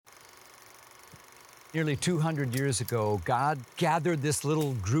Nearly 200 years ago, God gathered this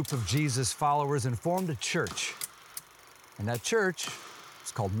little group of Jesus followers and formed a church. And that church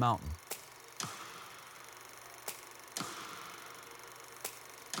is called Mountain.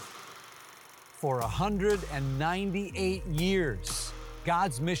 For 198 years,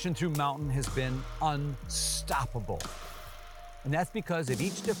 God's mission through Mountain has been unstoppable. And that's because at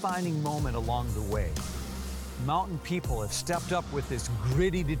each defining moment along the way, Mountain people have stepped up with this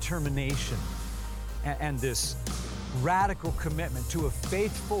gritty determination and this radical commitment to a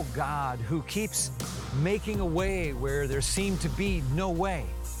faithful God who keeps making a way where there seemed to be no way.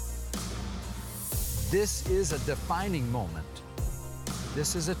 This is a defining moment.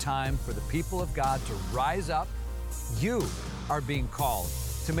 This is a time for the people of God to rise up. You are being called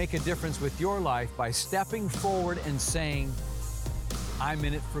to make a difference with your life by stepping forward and saying, I'm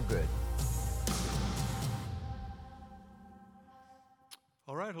in it for good.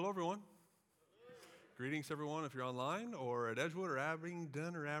 All right, hello everyone. Greetings everyone if you're online or at Edgewood or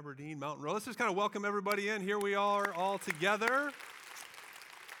Abingdon or Aberdeen, Mountain Road. Let's just kind of welcome everybody in. Here we are all together.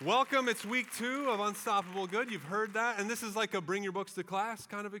 Welcome, it's week 2 of Unstoppable Good. You've heard that, and this is like a bring your books to class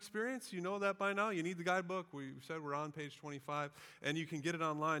kind of experience. You know that by now. You need the guidebook. We said we're on page 25, and you can get it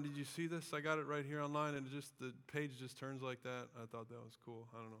online. Did you see this? I got it right here online, and the page just turns like that. I thought that was cool.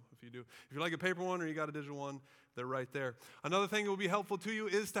 I don't know if you do. If you like a paper one or you got a digital one, they're right there. Another thing that will be helpful to you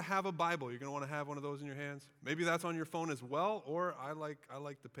is to have a Bible. You're going to want to have one of those in your hands. Maybe that's on your phone as well, or I like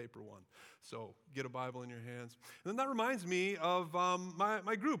the paper one. So get a Bible in your hands. And then that reminds me of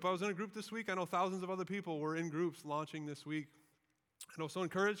my group. I was in a group this week. I know thousands of other people were in groups launching this week. And I was so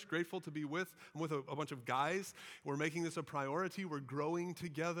encouraged, grateful to be with. I'm with a bunch of guys. We're making this a priority. We're growing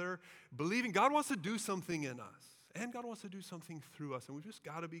together, believing God wants to do something in us. And God wants to do something through us, and we've just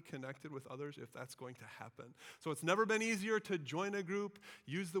got to be connected with others if that's going to happen. So it's never been easier to join a group,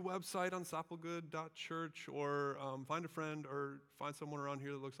 use the website unstoppablegood.church, or find a friend or find someone around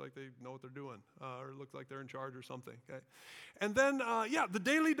here that looks like they know what they're doing, or looks like they're in charge or something. Okay, and then, the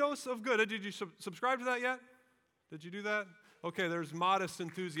Daily Dose of Good. Did you subscribe to that yet? Did you do that? Okay, there's modest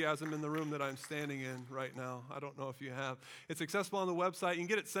enthusiasm in the room that I'm standing in right now. I don't know if you have. It's accessible on the website. You can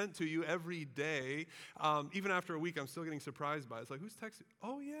get it sent to you every day. Even after a week, I'm still getting surprised by it. It's like, who's texting?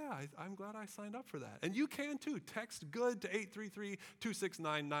 Oh, yeah, I'm glad I signed up for that. And you can, too. Text GOOD to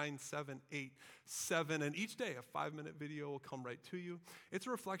 833-269-9787. And each day, a 5-minute video will come right to you. It's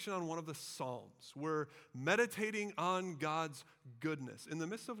a reflection on one of the Psalms. We're meditating on God's goodness in the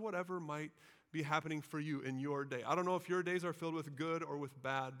midst of whatever might be happening for you in your day. I don't know if your days are filled with good or with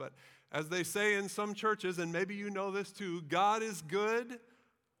bad, but as they say in some churches, and maybe you know this too, God is good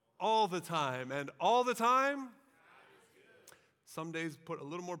all the time, and all the time, some days put a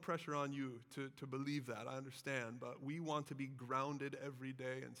little more pressure on you to believe that. I understand, but we want to be grounded every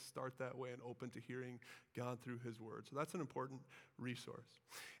day and start that way and open to hearing God through His Word. So that's an important resource.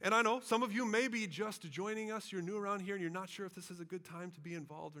 And I know some of you may be just joining us. You're new around here and you're not sure if this is a good time to be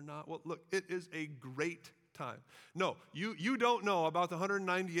involved or not. Well, look, it is a great time. No, you don't know about the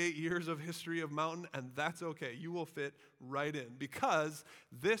 198 years of history of Mountain, and that's okay. You will fit right in because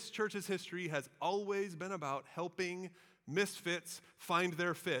this church's history has always been about helping misfits find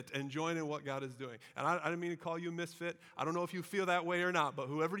their fit and join in what God is doing. And I didn't mean to call you a misfit. I don't know if you feel that way or not, but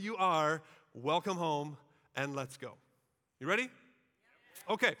whoever you are, welcome home and let's go. You ready?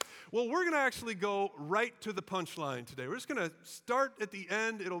 Okay, well, we're going to actually go right to the punchline today. We're just going to start at the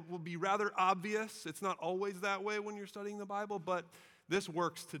end. Will be rather obvious. It's not always that way when you're studying the Bible, but this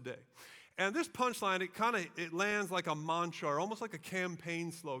works today. And this punchline, it lands like a mantra, or almost like a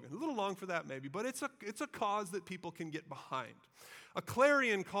campaign slogan. A little long for that maybe, but it's a cause that people can get behind. A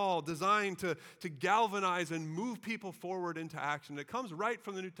clarion call designed to galvanize and move people forward into action. It comes right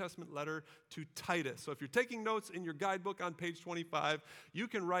from the New Testament letter to Titus. So if you're taking notes in your guidebook on page 25, you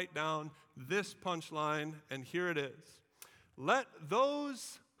can write down this punchline, and here it is. Let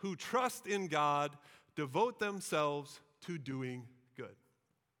those who trust in God devote themselves to doing good.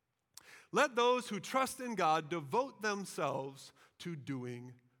 Let those who trust in God devote themselves to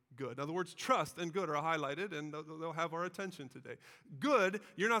doing good. In other words, trust and good are highlighted, and they'll have our attention today. Good,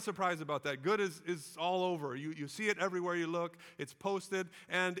 you're not surprised about that. Good is all over. You see it everywhere you look. It's posted,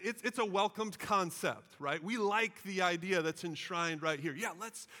 and it's a welcomed concept, right? We like the idea that's enshrined right here. Yeah,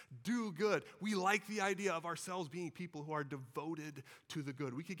 let's do good. We like the idea of ourselves being people who are devoted to the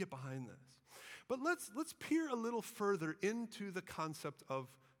good. We could get behind this. But let's peer a little further into the concept of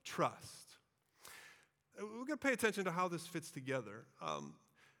trust. We're going to pay attention to how this fits together.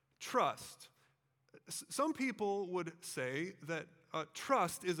 Trust. Some people would say that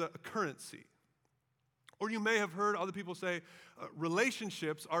trust is a currency. Or you may have heard other people say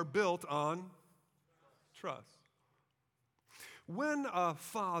relationships are built on trust. When a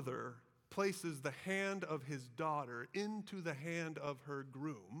father places the hand of his daughter into the hand of her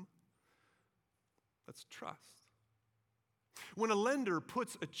groom, that's trust. When a lender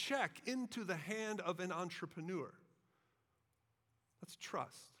puts a check into the hand of an entrepreneur, that's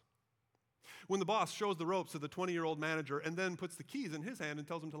trust. When the boss shows the ropes to the 20-year-old manager and then puts the keys in his hand and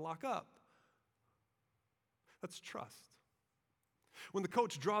tells him to lock up, that's trust. When the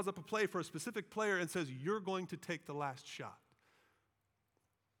coach draws up a play for a specific player and says, you're going to take the last shot.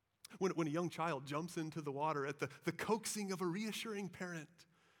 When a young child jumps into the water at the coaxing of a reassuring parent.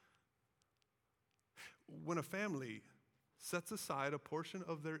 When a family sets aside a portion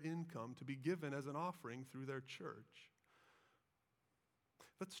of their income to be given as an offering through their church.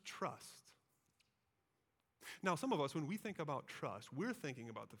 That's trust. Now, some of us, when we think about trust, we're thinking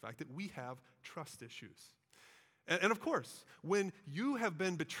about the fact that we have trust issues. And of course, when you have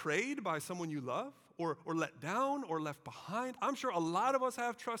been betrayed by someone you love, or let down, or left behind, I'm sure a lot of us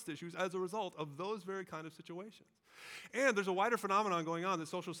have trust issues as a result of those very kind of situations. And there's a wider phenomenon going on that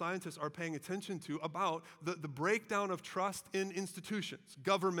social scientists are paying attention to about the breakdown of trust in institutions,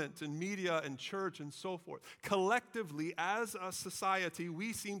 government and media and church and so forth. Collectively, as a society,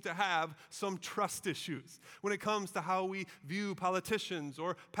 we seem to have some trust issues when it comes to how we view politicians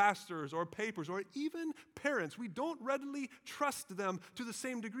or pastors or papers or even parents. We don't readily trust them to the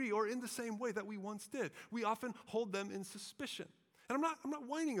same degree or in the same way that we once did. We often hold them in suspicion. And I'm not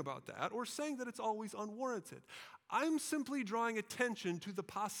whining about that or saying that it's always unwarranted. I'm simply drawing attention to the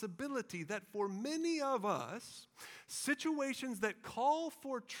possibility that for many of us, situations that call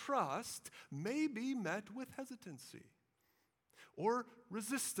for trust may be met with hesitancy or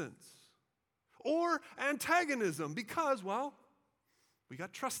resistance or antagonism because, well, we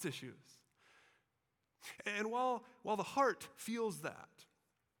got trust issues. And while the heart feels that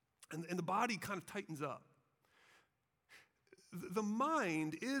and the body kind of tightens up, the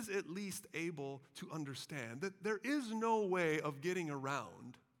mind is at least able to understand that there is no way of getting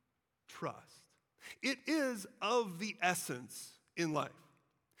around trust. It is of the essence in life.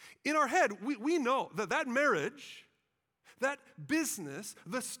 In our head, we know that marriage, that business,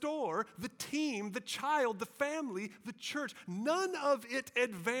 the store, the team, the child, the family, the church, none of it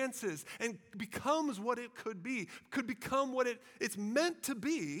advances and becomes what it could be, could become what it's meant to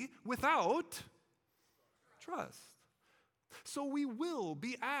be without trust. So we will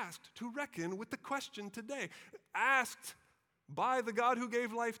be asked to reckon with the question today, asked by the God who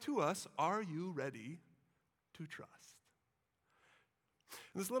gave life to us, are you ready to trust?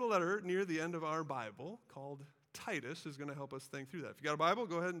 And this little letter near the end of our Bible called Titus is going to help us think through that. If you got a Bible,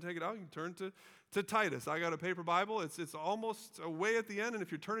 go ahead and take it out. You can turn to Titus. I got a paper Bible. It's almost way at the end, and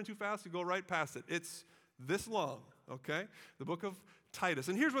if you're turning too fast, you go right past it. It's this long, okay? The book of Titus.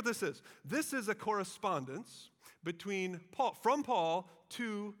 And here's what this is. This is a correspondence from Paul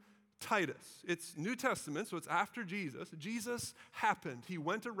to Titus. It's New Testament, so it's after Jesus. Jesus happened. He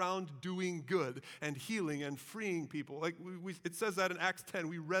went around doing good and healing and freeing people. Like it says that in Acts 10.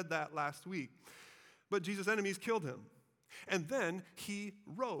 We read that last week. But Jesus' enemies killed him. And then he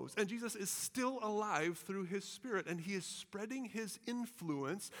rose. And Jesus is still alive through his Spirit. And he is spreading his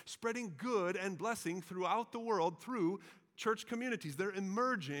influence, spreading good and blessing throughout the world through church communities. They're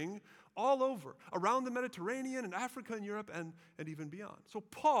emerging all over, around the Mediterranean and Africa and Europe and even beyond. So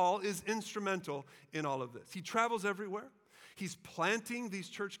Paul is instrumental in all of this. He travels everywhere. He's planting these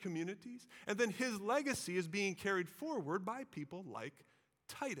church communities. And then his legacy is being carried forward by people like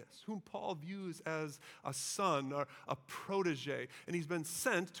Titus, whom Paul views as a son or a protege. And he's been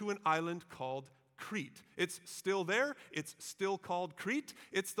sent to an island called Crete. It's still there. It's still called Crete.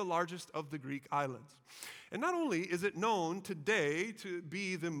 It's the largest of the Greek islands. And not only is it known today to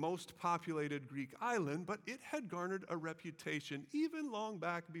be the most populated Greek island, but it had garnered a reputation even long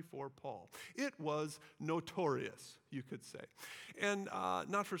back before Paul. It was notorious, you could say. And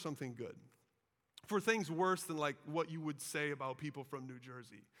not for something good. For things worse than like what you would say about people from New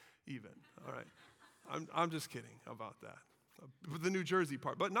Jersey, even. All right. I'm just kidding about that. The New Jersey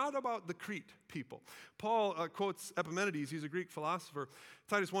part, but not about the Crete people. Paul quotes Epimenides, he's a Greek philosopher.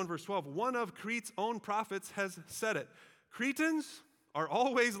 Titus 1 verse 12, one of Crete's own prophets has said it. Cretans are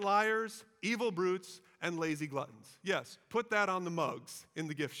always liars, evil brutes, and lazy gluttons. Yes, put that on the mugs in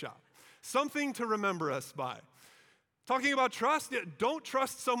the gift shop. Something to remember us by. Talking about trust, don't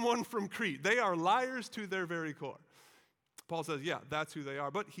trust someone from Crete. They are liars to their very core. Paul says, yeah, that's who they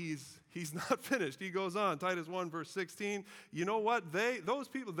are. But he's not finished. He goes on, Titus 1, verse 16. You know what? Those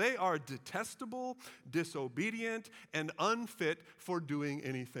people, they are detestable, disobedient, and unfit for doing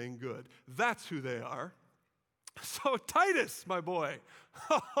anything good. That's who they are. So Titus, my boy,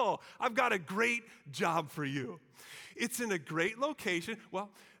 I've got a great job for you. It's in a great location. Well,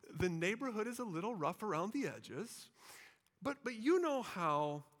 the neighborhood is a little rough around the edges, but you know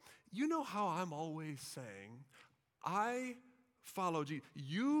how I'm always saying, I follow Jesus.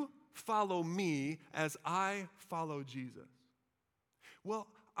 You follow me as I follow Jesus. Well,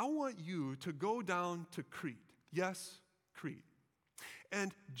 I want you to go down to Crete. Yes, Crete.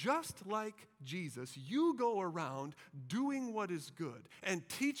 And just like Jesus, you go around doing what is good and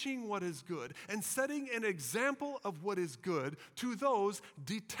teaching what is good and setting an example of what is good to those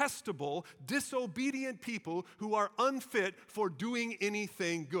detestable, disobedient people who are unfit for doing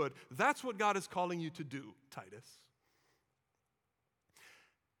anything good. That's what God is calling you to do, Titus.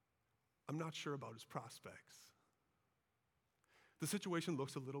 I'm not sure about his prospects. The situation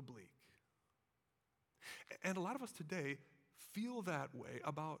looks a little bleak. And a lot of us today feel that way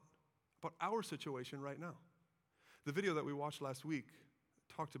about our situation right now. The video that we watched last week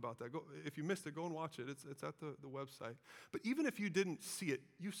talked about that. If you missed it, go and watch it. It's at the website. But even if you didn't see it,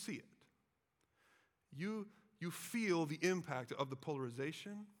 you see it. You feel the impact of the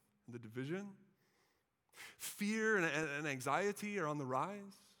polarization and the division. Fear and anxiety are on the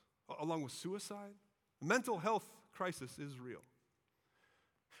rise, along with suicide. Mental health crisis is real.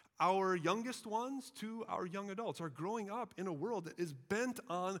 Our youngest ones to our young adults are growing up in a world that is bent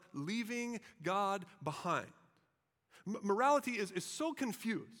on leaving God behind. Morality is so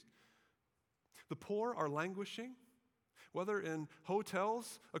confused. The poor are languishing, whether in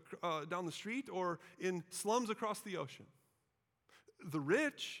hotels down the street or in slums across the ocean. The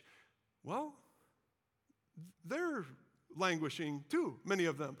rich, well, they're languishing too, many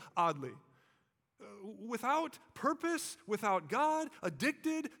of them, oddly. Without purpose, without God,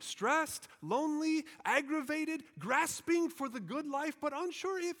 addicted, stressed, lonely, aggravated, grasping for the good life, but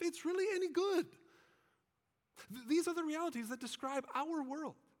unsure if it's really any good. These are the realities that describe our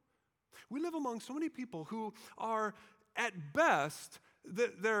world. We live among so many people who are, at best,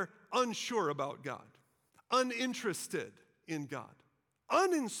 they're unsure about God, uninterested in God,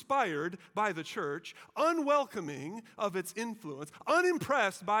 uninspired by the church, unwelcoming of its influence,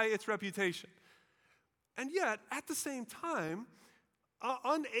 unimpressed by its reputation. And yet, at the same time,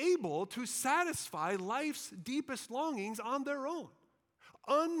 unable to satisfy life's deepest longings on their own,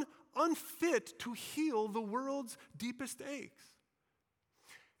 unfit to heal the world's deepest aches.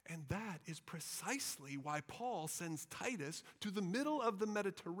 And that is precisely why Paul sends Titus to the middle of the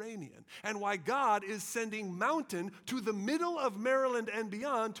Mediterranean, and why God is sending Mountain to the middle of Maryland and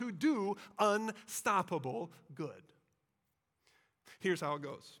beyond to do unstoppable good. Here's how it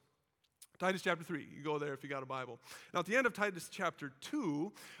goes. Titus chapter 3, you go there if you got a Bible. Now at the end of Titus chapter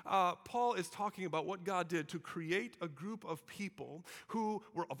 2, Paul is talking about what God did to create a group of people who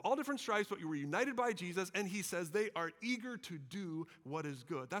were of all different stripes, but you were united by Jesus, and he says they are eager to do what is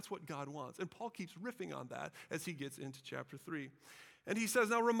good. That's what God wants. And Paul keeps riffing on that as he gets into chapter 3. And he says,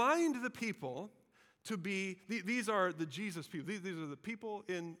 now remind the people to be, these are the Jesus people, these are the people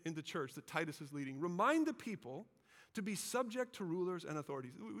in the church that Titus is leading. Remind the people to be subject to rulers and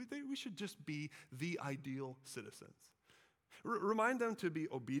authorities. We should just be the ideal citizens. Remind them to be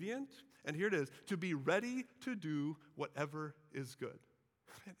obedient, and here it is, to be ready to do whatever is good.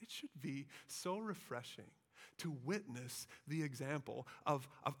 Man, it should be so refreshing to witness the example of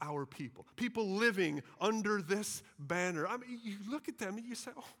our people living under this banner. I mean, you look at them and you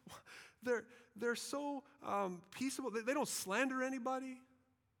say, oh, they're so peaceable. They don't slander anybody.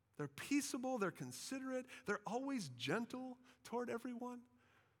 They're peaceable, they're considerate, they're always gentle toward everyone.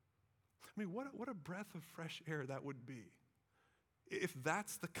 I mean, what a breath of fresh air that would be if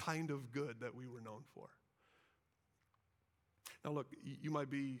that's the kind of good that we were known for. Now look, you might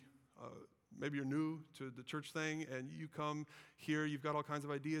be, maybe you're new to the church thing and you come here, you've got all kinds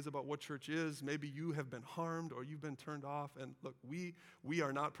of ideas about what church is. Maybe you have been harmed or you've been turned off. And look, we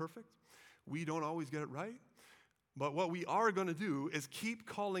are not perfect. We don't always get it right. But what we are going to do is keep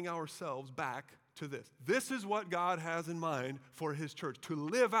calling ourselves back to this. This is what God has in mind for his church, to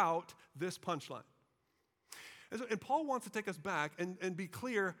live out this punchline. And Paul wants to take us back and be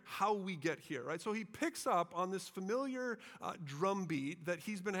clear how we get here, right? So he picks up on this familiar drumbeat that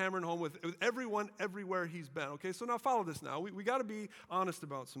he's been hammering home with everyone, everywhere he's been, okay? So now follow this now. We got to be honest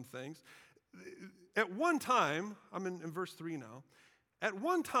about some things. At one time, I'm in verse 3 now. At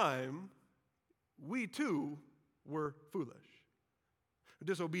one time, we too were foolish,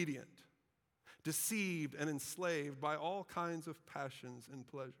 disobedient, deceived and enslaved by all kinds of passions and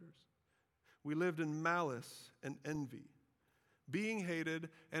pleasures. We lived in malice and envy, being hated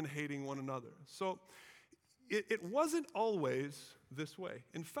and hating one another. So it wasn't always this way.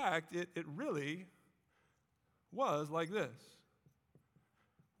 In fact, it really was like this.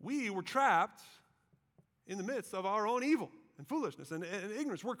 We were trapped in the midst of our own evil and foolishness and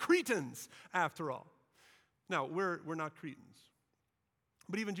ignorance. We're Cretans, after all. Now, we're not Cretans.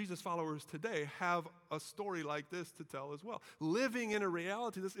 But even Jesus' followers today have a story like this to tell as well. Living in a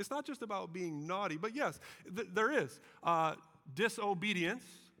reality, it's not just about being naughty, but yes, there is disobedience,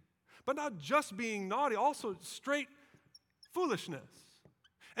 but not just being naughty, also straight foolishness.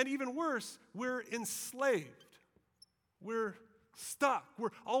 And even worse, we're enslaved. We're stuck. We're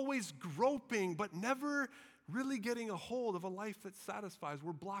always groping, but never really getting a hold of a life that satisfies.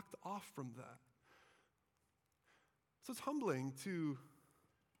 We're blocked off from that. So it's humbling to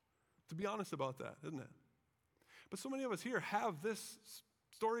be honest about that, isn't it? But so many of us here have this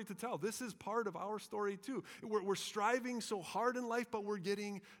story to tell. This is part of our story too. We're striving so hard in life, but we're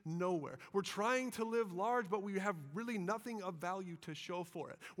getting nowhere. We're trying to live large, but we have really nothing of value to show for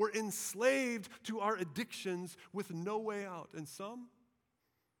it. We're enslaved to our addictions with no way out. And some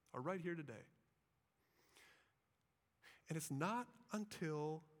are right here today. And it's not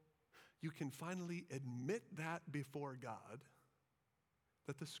until you can finally admit that before God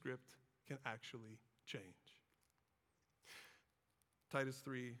that the script can actually change. Titus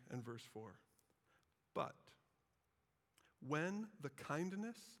 3 and verse 4. But when the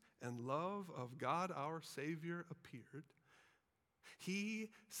kindness and love of God our Savior appeared, he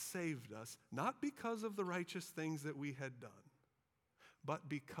saved us, not because of the righteous things that we had done, but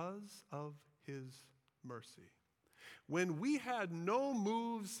because of his mercy. When we had no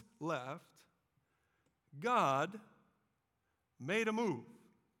moves left, God made a move.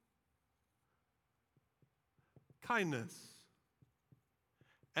 Kindness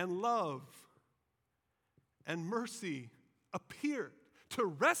and love and mercy appeared to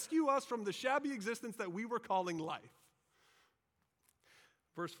rescue us from the shabby existence that we were calling life.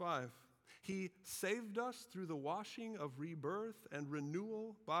 Verse 5, he saved us through the washing of rebirth and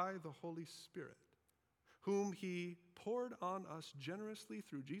renewal by the Holy Spirit, whom he poured on us generously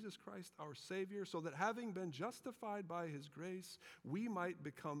through Jesus Christ our Savior, so that having been justified by his grace, we might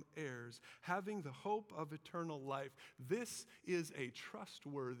become heirs, having the hope of eternal life. This is a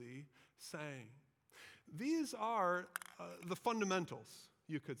trustworthy saying. These are the fundamentals,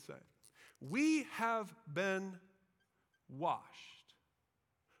 you could say. We have been washed,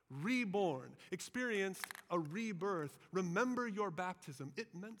 reborn, experienced a rebirth. Remember your baptism. It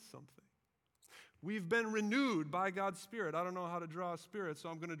meant something. We've been renewed by God's Spirit. I don't know how to draw a spirit, so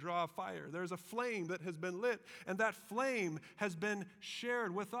I'm going to draw a fire. There's a flame that has been lit, and that flame has been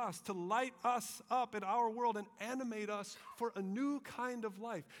shared with us to light us up in our world and animate us for a new kind of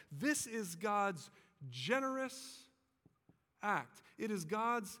life. This is God's generous act. It is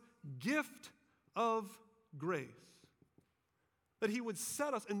God's gift of grace. That he would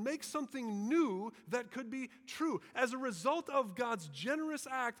set us and make something new that could be true. As a result of God's generous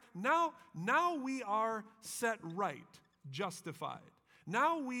act, now we are set right, justified.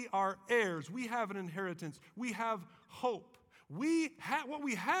 Now we are heirs. We have an inheritance. We have hope. What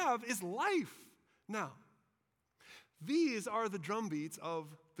we have is life now. These are the drumbeats of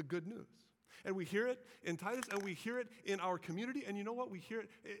the good news. And we hear it in Titus, and we hear it in our community. And you know what? We hear it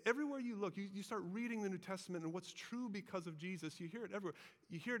everywhere you look. You start reading the New Testament and what's true because of Jesus. You hear it everywhere.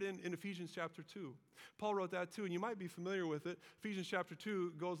 You hear it in Ephesians chapter 2. Paul wrote that too, and you might be familiar with it. Ephesians chapter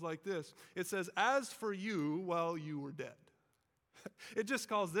 2 goes like this. It says, as for you, well, you were dead. It just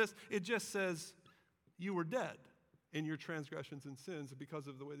says, you were dead in your transgressions and sins because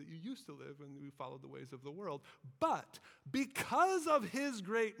of the way that you used to live when you followed the ways of the world. But because of his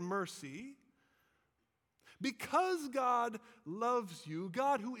great mercy, because God loves you,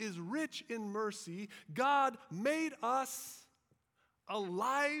 God who is rich in mercy, God made us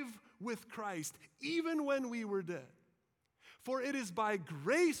alive with Christ, even when we were dead. For it is by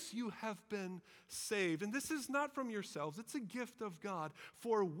grace you have been saved. And this is not from yourselves, it's a gift of God.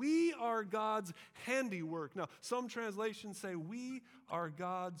 For we are God's handiwork. Now, some translations say we are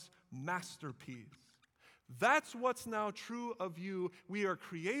God's masterpiece. That's what's now true of you. We are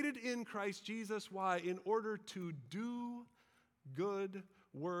created in Christ Jesus. Why? In order to do good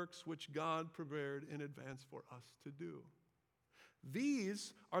works which God prepared in advance for us to do.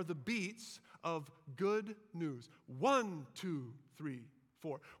 These are the beats of good news. 1, 2, 3,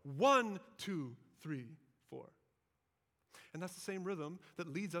 4. 1, 2, 3, 4. And that's the same rhythm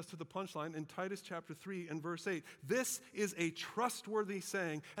that leads us to the punchline in Titus chapter 3 and verse 8. This is a trustworthy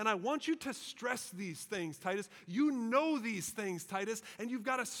saying. And I want you to stress these things, Titus. You know these things, Titus. And you've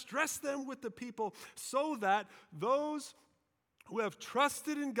got to stress them with the people so that those who have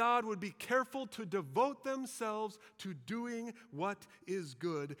trusted in God would be careful to devote themselves to doing what is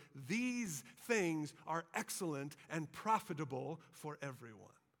good. These things are excellent and profitable for everyone.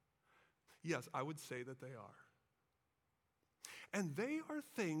 Yes, I would say that they are. And they are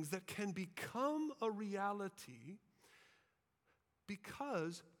things that can become a reality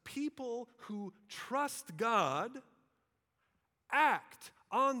because people who trust God act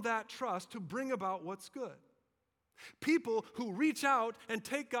on that trust to bring about what's good. People who reach out and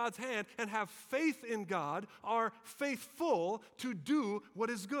take God's hand and have faith in God are faithful to do what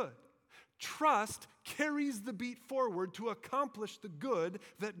is good. Trust carries the beat forward to accomplish the good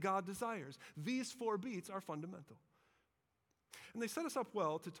that God desires. These 4 beats are fundamental. And they set us up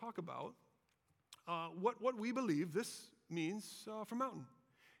well to talk about what we believe this means for Mountain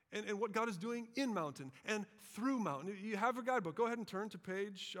and what God is doing in Mountain and through Mountain. You have a guidebook. Go ahead and turn to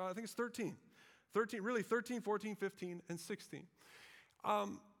page, I think it's 13. 13, 14, 15, and 16.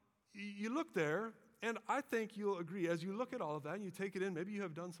 You look there, and I think you'll agree, as you look at all of that and you take it in, maybe you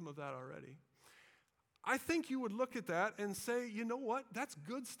have done some of that already. I think you would look at that and say, you know what? That's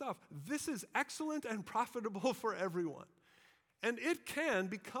good stuff. This is excellent and profitable for everyone. And it can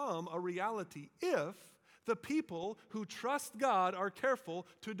become a reality if the people who trust God are careful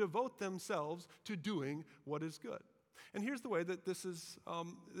to devote themselves to doing what is good. And here's the way that this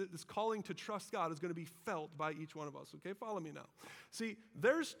calling to trust God is going to be felt by each one of us. Okay, follow me now. See,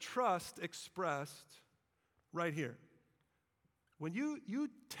 there's trust expressed right here. When you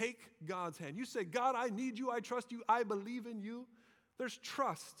take God's hand, you say, God, I need you, I trust you, I believe in you. There's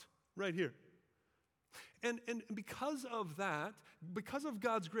trust right here. And because of that, because of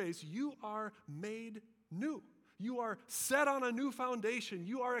God's grace, you are made new. You are set on a new foundation.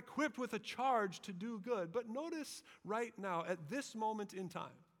 You are equipped with a charge to do good. But notice right now, at this moment in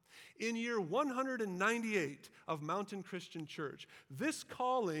time, in year 198 of Mountain Christian Church, this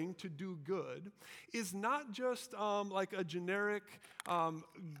calling to do good is not just like a generic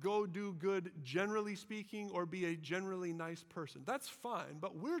go do good, generally speaking, or be a generally nice person. That's fine,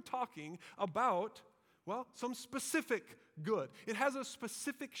 but we're talking about, well, some specific good. It has a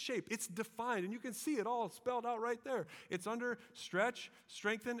specific shape. It's defined, and you can see it all spelled out right there. It's under stretch,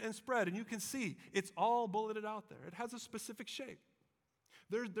 strengthen, and spread, and you can see it's all bulleted out there. It has a specific shape.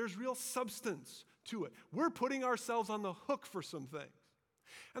 There's real substance to it. We're putting ourselves on the hook for some things.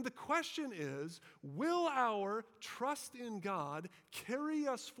 And the question is, will our trust in God carry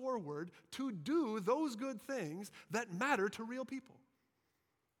us forward to do those good things that matter to real people?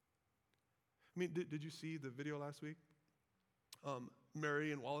 I mean, did you see the video last week?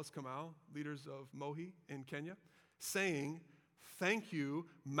 Mary and Wallace Kamau, leaders of Mohi in Kenya, saying, thank you,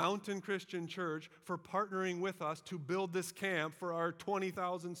 Mountain Christian Church, for partnering with us to build this camp for our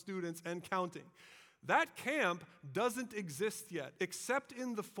 20,000 students and counting. That camp doesn't exist yet, except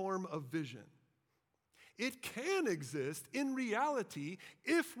in the form of vision. It can exist in reality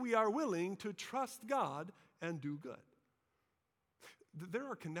if we are willing to trust God and do good. There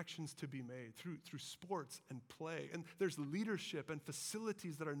are connections to be made through sports and play, and there's leadership and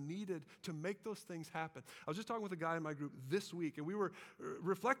facilities that are needed to make those things happen. I was just talking with a guy in my group this week, and we were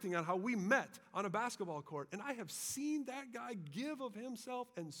reflecting on how we met on a basketball court, and I have seen that guy give of himself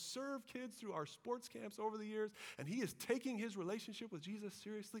and serve kids through our sports camps over the years, and he is taking his relationship with Jesus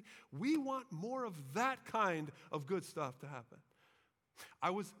seriously. We want more of that kind of good stuff to happen.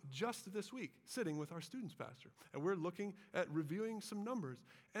 I was just this week sitting with our students pastor, and we're looking at reviewing some numbers.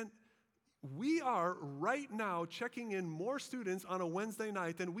 And we are right now checking in more students on a Wednesday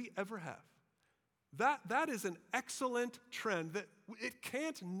night than we ever have. That is an excellent trend that it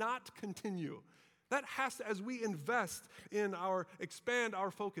can't not continue. That has to, as we invest in expand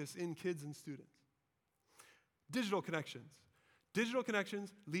our focus in kids and students. Digital connections. Digital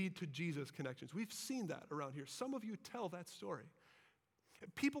connections lead to Jesus connections. We've seen that around here. Some of you tell that story.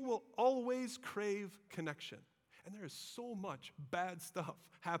 People will always crave connection. And there is so much bad stuff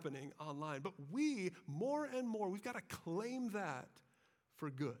happening online. But we, more and more, we've got to claim that for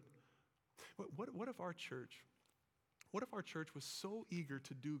good. What if our church was so eager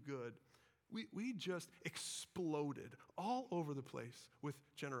to do good, we just exploded all over the place with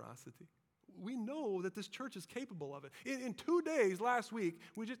generosity? We know that this church is capable of it. In 2 days last week,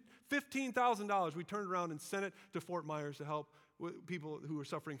 we just $15,000 we turned around and sent it to Fort Myers to help with people who are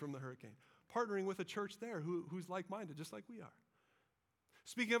suffering from the hurricane, partnering with a church there who's like-minded, just like we are.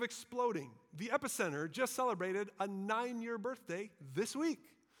 Speaking of exploding, the Epicenter just celebrated a 9-year birthday this week,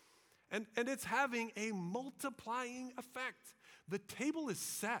 and it's having a multiplying effect. The table is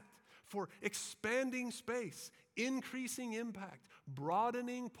set for expanding space, increasing impact,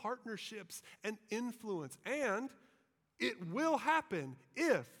 broadening partnerships and influence, and It will happen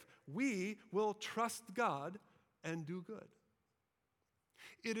if we will trust God and do good.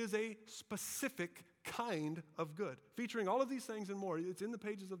 It is a specific kind of good, featuring all of these things and more. It's in the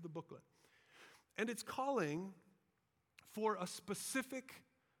pages of the booklet. And it's calling for a specific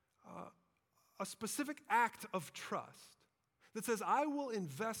act of trust that says, I will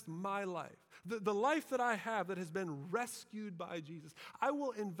invest my life, the life that I have that has been rescued by Jesus. I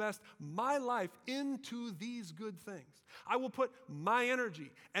will invest my life into these good things. I will put my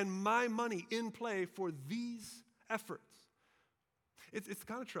energy and my money in play for these efforts. It's the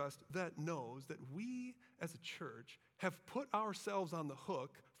kind of trust that knows that we as a church have put ourselves on the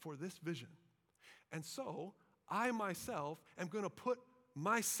hook for this vision. And so I myself am going to put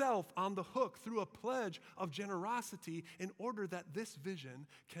myself on the hook through a pledge of generosity in order that this vision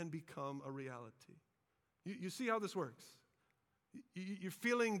can become a reality. You see how this works? You're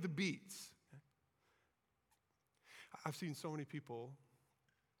feeling the beats. I've seen so many people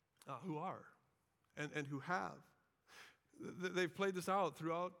who are and who have. They've played this out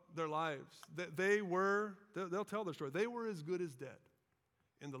throughout their lives. They'll tell their story. They were as good as dead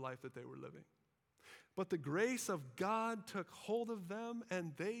in the life that they were living. But the grace of God took hold of them,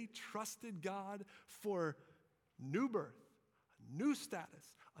 and they trusted God for new birth, a new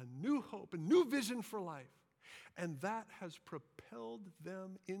status, a new hope, a new vision for life. And that has propelled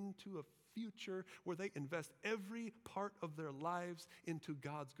them into a future where they invest every part of their lives into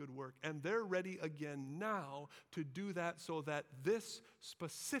God's good work. And they're ready again now to do that so that this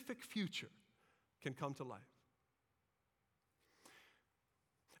specific future can come to life.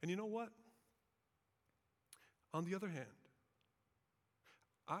 And you know what? On the other hand,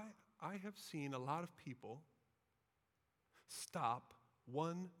 I have seen a lot of people stop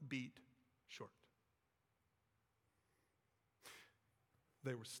one beat short.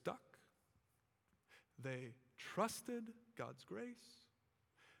 They were stuck. They trusted God's grace.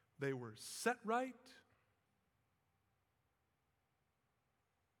 They were set right.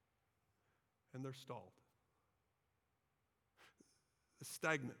 And they're stalled.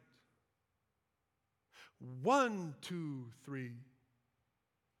 Stagnant. 1, 2, 3.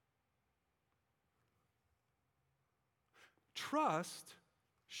 Trust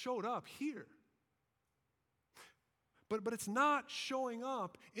showed up here. But it's not showing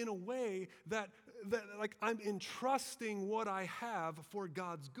up in a way that like I'm entrusting what I have for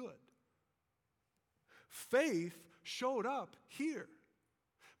God's good. Faith showed up here.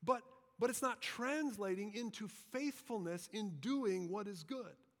 But it's not translating into faithfulness in doing what is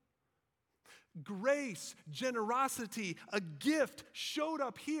good. Grace, generosity, a gift showed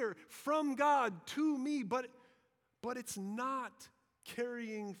up here from God to me, but it's not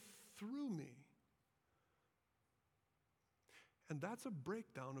carrying through me. And that's a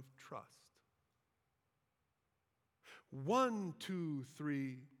breakdown of trust. 1, 2,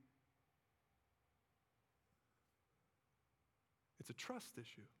 3. It's a trust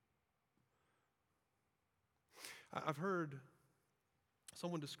issue. I've heard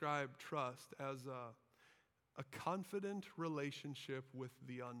someone describe trust as a confident relationship with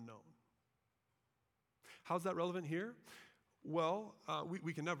the unknown. How's that relevant here? Well,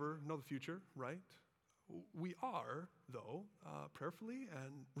 we can never know the future, right? We are, though, prayerfully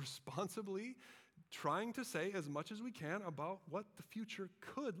and responsibly trying to say as much as we can about what the future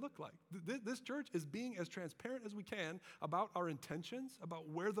could look like. This church is being as transparent as we can about our intentions, about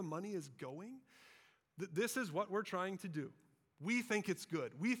where the money is going. This is what we're trying to do. We think it's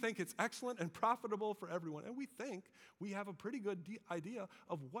good. We think it's excellent and profitable for everyone. And we think we have a pretty good idea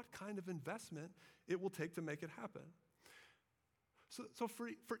of what kind of investment it will take to make it happen. So for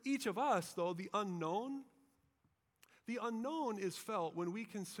each of us, though, the unknown is felt when we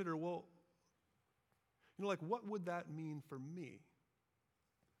consider, well, what would that mean for me?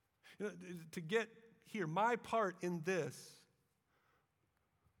 To get here, my part in this,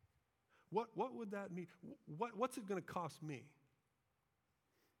 what would that mean? What's it going to cost me?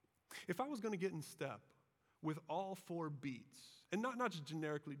 If I was going to get in step with all 4 beats, and not just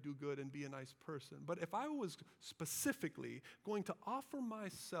generically do good and be a nice person, but if I was specifically going to offer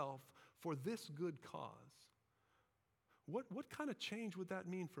myself for this good cause, what kind of change would that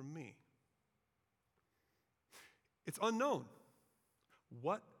mean for me? It's unknown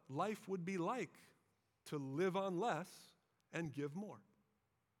what life would be like to live on less and give more.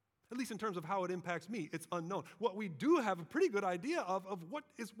 At least in terms of how it impacts me, it's unknown. What we do have a pretty good idea of what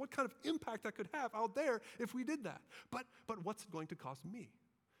kind of impact that could have out there if we did that. But what's it going to cost me?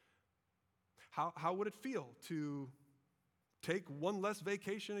 How would it feel to take 1 less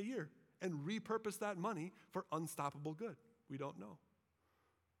vacation a year and repurpose that money for unstoppable good? We don't know.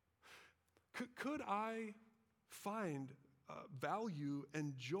 Could I find value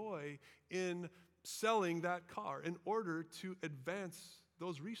and joy in selling that car in order to advance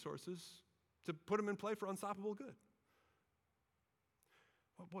those resources to put them in play for unstoppable good.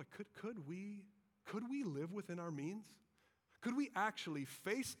 Oh boy, could we live within our means? Could we actually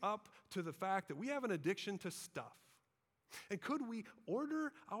face up to the fact that we have an addiction to stuff? And could we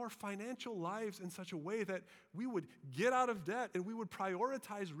order our financial lives in such a way that we would get out of debt and we would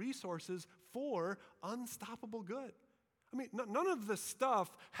prioritize resources for unstoppable good? I mean, none of the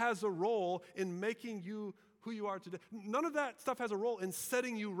stuff has a role in making you who you are today. None of that stuff has a role in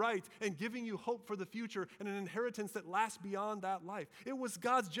setting you right and giving you hope for the future and an inheritance that lasts beyond that life. It was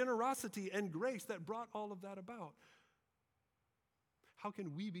God's generosity and grace that brought all of that about. How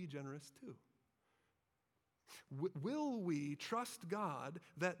can we be generous too? Will we trust God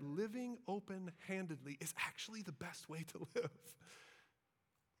that living open-handedly is actually the best way to live?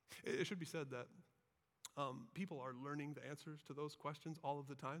 It should be said that people are learning the answers to those questions all of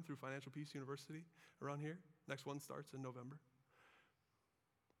the time through Financial Peace University around here. Next one starts in November.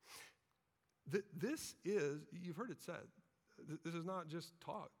 This is, you've heard it said, this is not just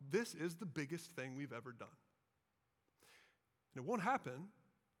talk. This is the biggest thing we've ever done. And it won't happen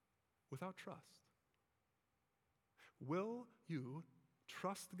without trust. Will you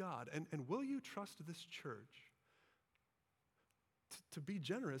trust God? And will you trust this church to be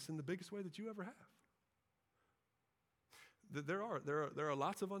generous in the biggest way that you ever have? There are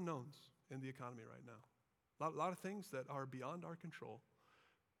lots of unknowns in the economy right now. A lot of things that are beyond our control.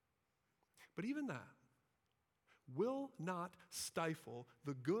 But even that will not stifle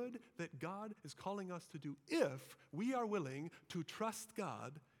the good that God is calling us to do if we are willing to trust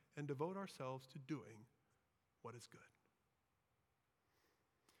God and devote ourselves to doing what is good.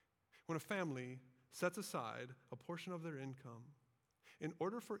 When a family sets aside a portion of their income in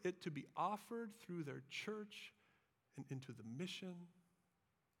order for it to be offered through their church and into the mission,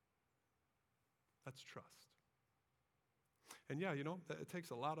 that's trust. And yeah, it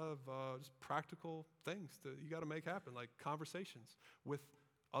takes a lot of just practical things that you got to make happen, like conversations with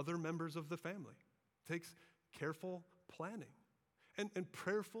other members of the family. It takes careful planning and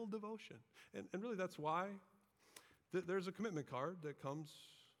prayerful devotion. And really that's why there's a commitment card that comes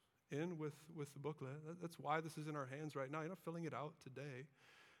in with the booklet. That's why this is in our hands right now. You're not filling it out today,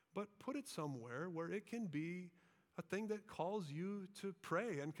 but put it somewhere where it can be a thing that calls you to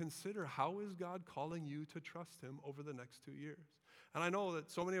pray and consider how is God calling you to trust him over the next 2 years. And I know that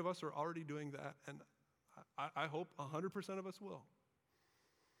so many of us are already doing that, and I hope 100% of us will.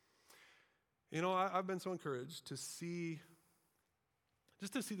 I've been so encouraged to see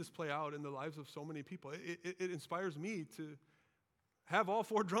this play out in the lives of so many people. It inspires me to have all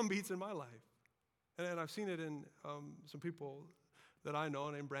 4 drum beats in my life. And I've seen it in some people that I know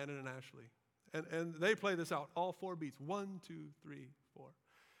named Brandon and Ashley. And they play this out, all 4 beats, 1, 2, 3, 4.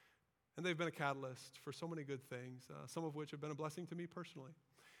 And they've been a catalyst for so many good things, some of which have been a blessing to me personally.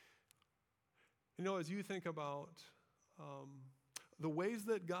 As you think about the ways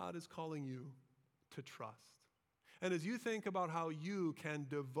that God is calling you to trust, and as you think about how you can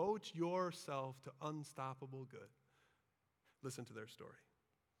devote yourself to unstoppable good, listen to their story.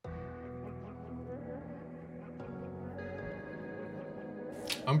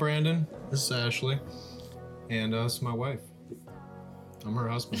 I'm Brandon, this is Ashley, and this is my wife. I'm her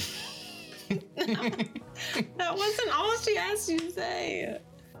husband. That wasn't all she asked you to say.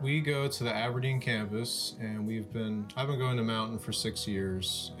 We go to the Aberdeen campus, and I've been going to Mountain for 6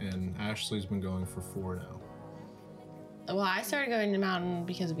 years, and Ashley's been going for 4 now. Well, I started going to Mountain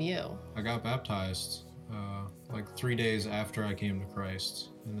because of you. I got baptized like 3 days after I came to Christ,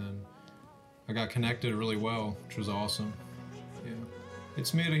 and then I got connected really well, which was awesome. Yeah.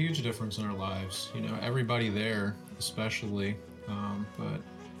 It's made a huge difference in our lives, everybody there especially, but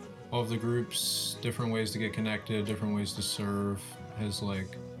all of the groups, different ways to get connected, different ways to serve has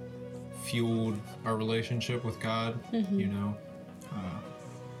fueled our relationship with God,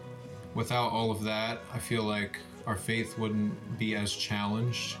 Without all of that, I feel like our faith wouldn't be as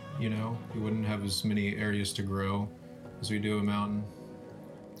challenged, we wouldn't have as many areas to grow as we do at Mountain.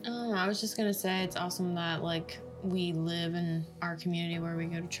 I was just gonna say it's awesome that we live in our community where we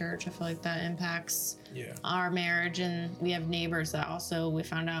go to church. I feel like that impacts our marriage, and we have neighbors that also, we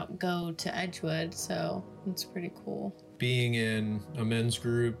found out, go to Edgewood, so it's pretty cool. Being in a men's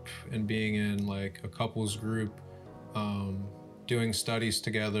group and being in a couples group, doing studies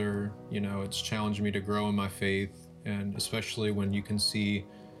together, it's challenged me to grow in my faith, and especially when you can see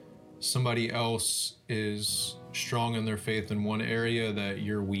somebody else is strong in their faith in one area that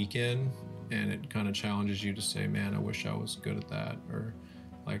you're weak in, and it kind of challenges you to say, man, I wish I was good at that, or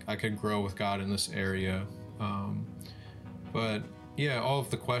I could grow with God in this area. But yeah, all of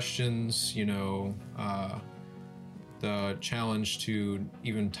the questions, the challenge to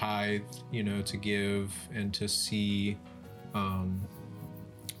even tithe, to give and to see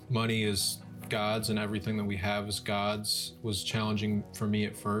money as God's and everything that we have as God's was challenging for me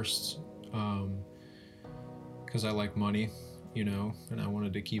at first, because I like money, and I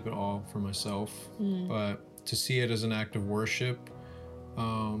wanted to keep it all for myself. But to see it as an act of worship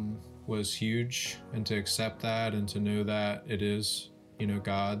was huge, and to accept that and to know that it is,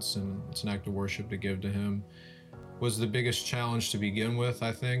 God's, and it's an act of worship to give to Him was the biggest challenge to begin with,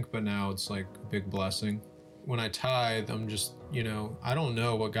 I think, but now it's like a big blessing. When I tithe, I'm just, I don't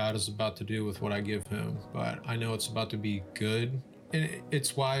know what God is about to do with what I give Him, but I know it's about to be good. And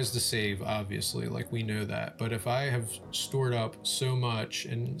it's wise to save, obviously, like we know that. But if I have stored up so much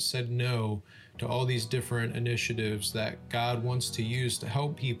and said no to all these different initiatives that God wants to use to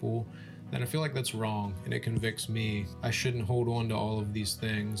help people, then I feel like that's wrong, and it convicts me. I shouldn't hold on to all of these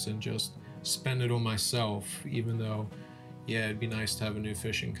things and just spend it on myself, even though, yeah, it'd be nice to have a new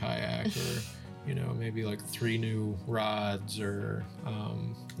fishing kayak or, maybe like 3 new rods or,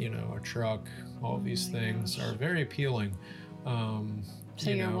 a truck. All of these things are very appealing.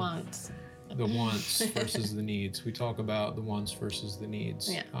 So your wants. The wants versus the needs. We talk about the wants versus the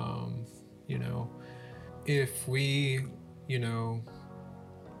needs. Yeah. If we,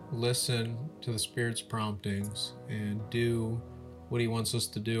 listen to the Spirit's promptings and do what He wants us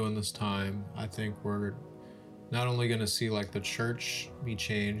to do in this time, I think we're not only going to see like the church be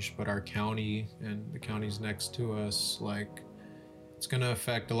changed, but our county and the counties next to us, like it's going to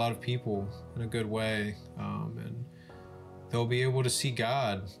affect a lot of people in a good way. And they'll be able to see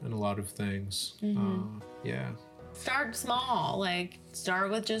God in a lot of things. Yeah. Start small, like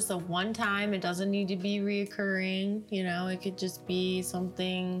start with just a one time. It doesn't need to be reoccurring, it could just be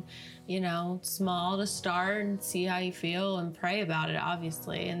something, small to start and see how you feel and pray about it,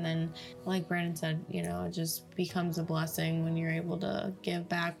 obviously. And then like Brandon said, it just becomes a blessing when you're able to give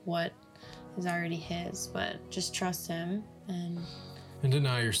back what is already His, but just trust Him and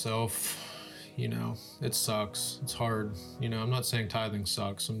deny yourself. It sucks. It's hard. I'm not saying tithing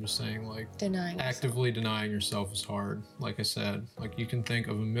sucks. I'm just saying like actively denying yourself is hard. Like I said, like you can think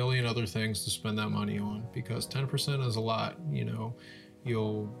of a million other things to spend that money on, because 10% is a lot.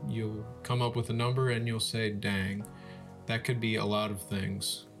 You'll come up with a number and you'll say, dang, that could be a lot of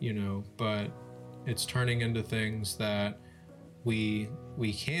things, but it's turning into things that we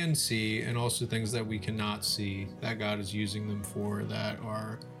can see, and also things that we cannot see that God is using them for, that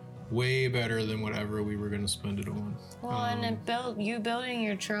are way better than whatever we were going to spend it on. Well, and building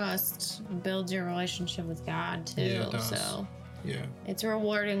your trust builds your relationship with God too. Yeah, it does. So yeah, it's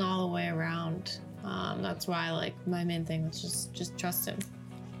rewarding all the way around. That's why, like, my main thing was just trust Him.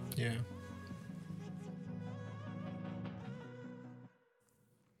 Yeah.